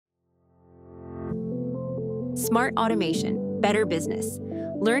Smart automation, better business.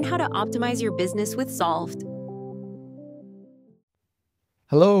 Learn how to optimize your business with Solved.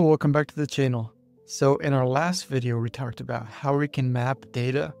 Hello, welcome back to the channel. So in our last video, we talked about how we can map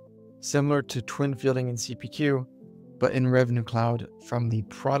data similar to twin fielding in CPQ, but in Revenue Cloud from the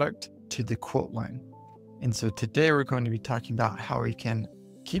product to the quote line. And so today we're going to be talking about how we can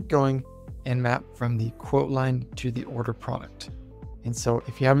keep going and map from the quote line to the order product. And so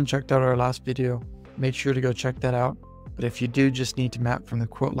if you haven't checked out our last video, make sure to go check that out. But if you do just need to map from the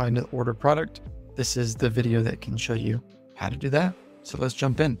quote line to the order product, this is the video that can show you how to do that. So let's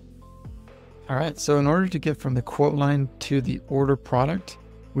jump in. All right, so in order to get from the quote line to the order product,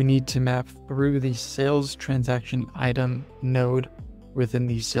 we need to map through the sales transaction item node within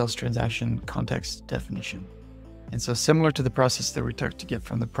the sales transaction context definition. And so similar to the process that we took to get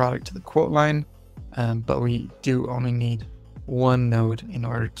from the product to the quote line, but we do only need one node in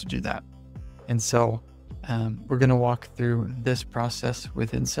order to do that. And so we're going to walk through this process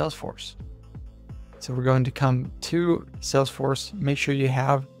within Salesforce. So we're going to come to Salesforce, make sure you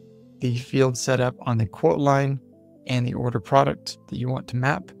have the field set up on the quote line and the order product that you want to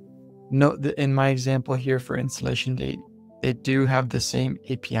map. Note that in my example here for installation date, they do have the same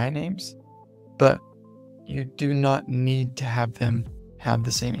API names, but you do not need to have them have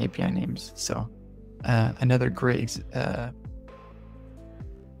the same API names. So another great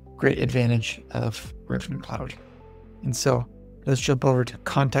advantage of Revenue Cloud. And so let's jump over to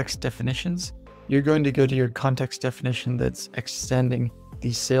context definitions. You're going to go to your context definition that's extending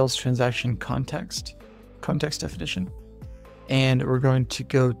the sales transaction context definition. And we're going to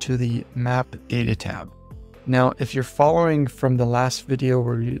go to the map data tab. Now, if you're following from the last video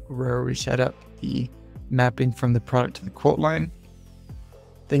where we set up the mapping from the product to the quote line,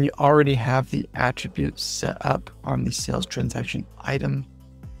 then you already have the attributes set up on the sales transaction item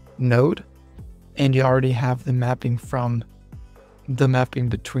node, and you already have the mapping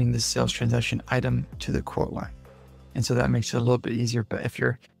between the sales transaction item to the quote line. And so that makes it a little bit easier. But if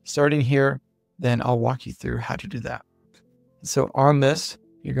you're starting here, then I'll walk you through how to do that. So on this,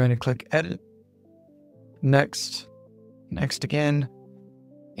 you're going to click edit, next again,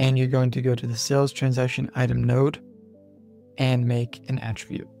 and you're going to go to the sales transaction item node and make an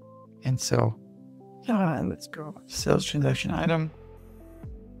attribute. And so let's go sales transaction item.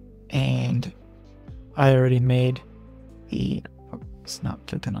 And I already made it's not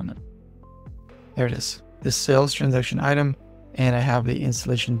clicking on it. There it is. The sales transaction item, and I have the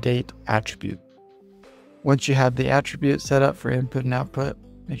installation date attribute. Once you have the attribute set up for input and output,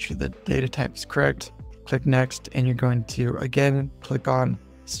 make sure the data type is correct. Click next, and you're going to again click on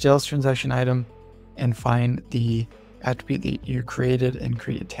sales transaction item and find the attribute that you created and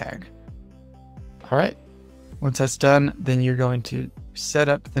create a tag. All right. Once that's done, then you're going to set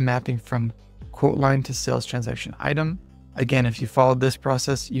up the mapping from quote line to sales transaction item. Again, if you followed this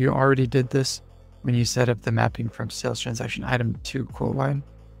process, you already did this when you set up the mapping from sales transaction item to quote line.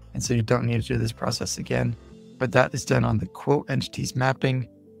 And so you don't need to do this process again, but that is done on the quote entities mapping,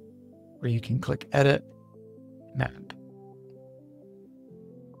 where you can click edit, map,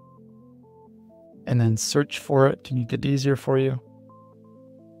 and then search for it to make it easier for you.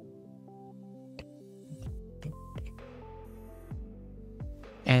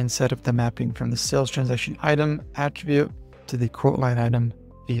 And set up the mapping from the sales transaction item attribute to the quote line item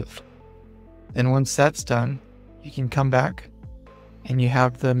field. And once that's done, you can come back and you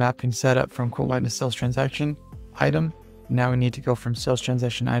have the mapping set up from quote line to sales transaction item. Now we need to go from sales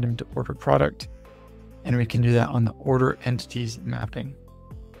transaction item to order product, and we can do that on the order entities mapping.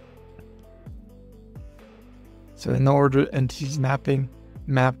 So in the order entities mapping,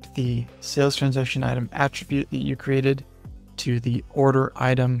 map the sales transaction item attribute that you created to the order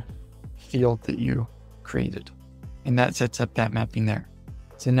item field that you created. And that sets up that mapping there.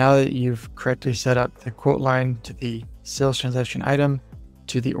 So now that you've correctly set up the quote line to the sales transaction item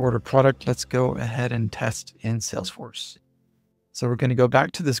to the order product, let's go ahead and test in Salesforce. So we're going to go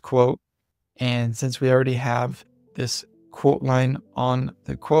back to this quote. And since we already have this quote line on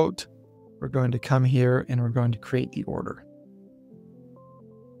the quote, we're going to come here and we're going to create the order.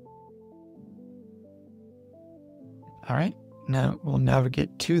 All right, now we'll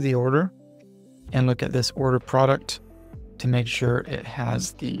navigate to the order and look at this order product to make sure it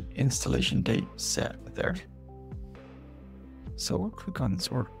has the installation date set there. So we'll click on this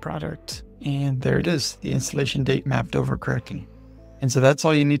order product, and there it is, the installation date mapped over correctly. And so that's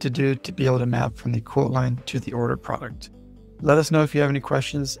all you need to do to be able to map from the quote line to the order product. Let us know if you have any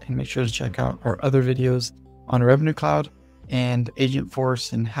questions, and make sure to check out our other videos on Revenue Cloud and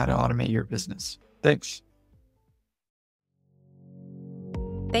Agentforce and how to automate your business. Thanks.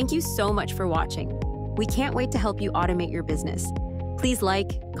 Thank you so much for watching. We can't wait to help you automate your business. Please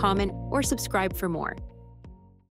like, comment, or subscribe for more.